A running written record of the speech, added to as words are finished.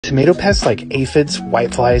Tomato pests like aphids,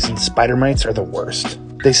 whiteflies, and spider mites are the worst.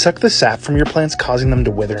 They suck the sap from your plants, causing them to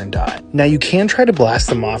wither and die. Now, you can try to blast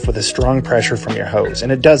them off with a strong pressure from your hose,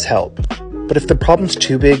 and it does help. But if the problem's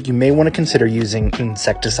too big, you may want to consider using an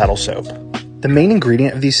insecticidal soap. The main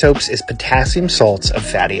ingredient of these soaps is potassium salts of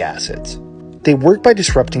fatty acids. They work by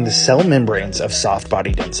disrupting the cell membranes of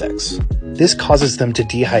soft-bodied insects. This causes them to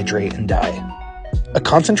dehydrate and die. A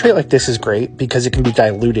concentrate like this is great because it can be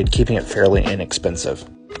diluted, keeping it fairly inexpensive.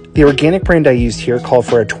 The organic brand I used here called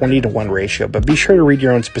for a 20-to-1 ratio, but be sure to read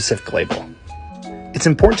your own specific label. It's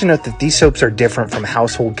important to note that these soaps are different from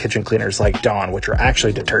household kitchen cleaners like Dawn, which are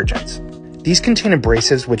actually detergents. These contain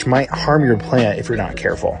abrasives which might harm your plant if you're not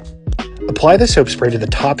careful. Apply the soap spray to the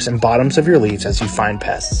tops and bottoms of your leaves as you find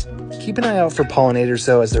pests. Keep an eye out for pollinators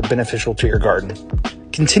though, as they're beneficial to your garden.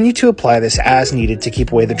 Continue to apply this as needed to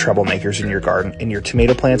keep away the troublemakers in your garden, and your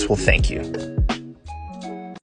tomato plants will thank you.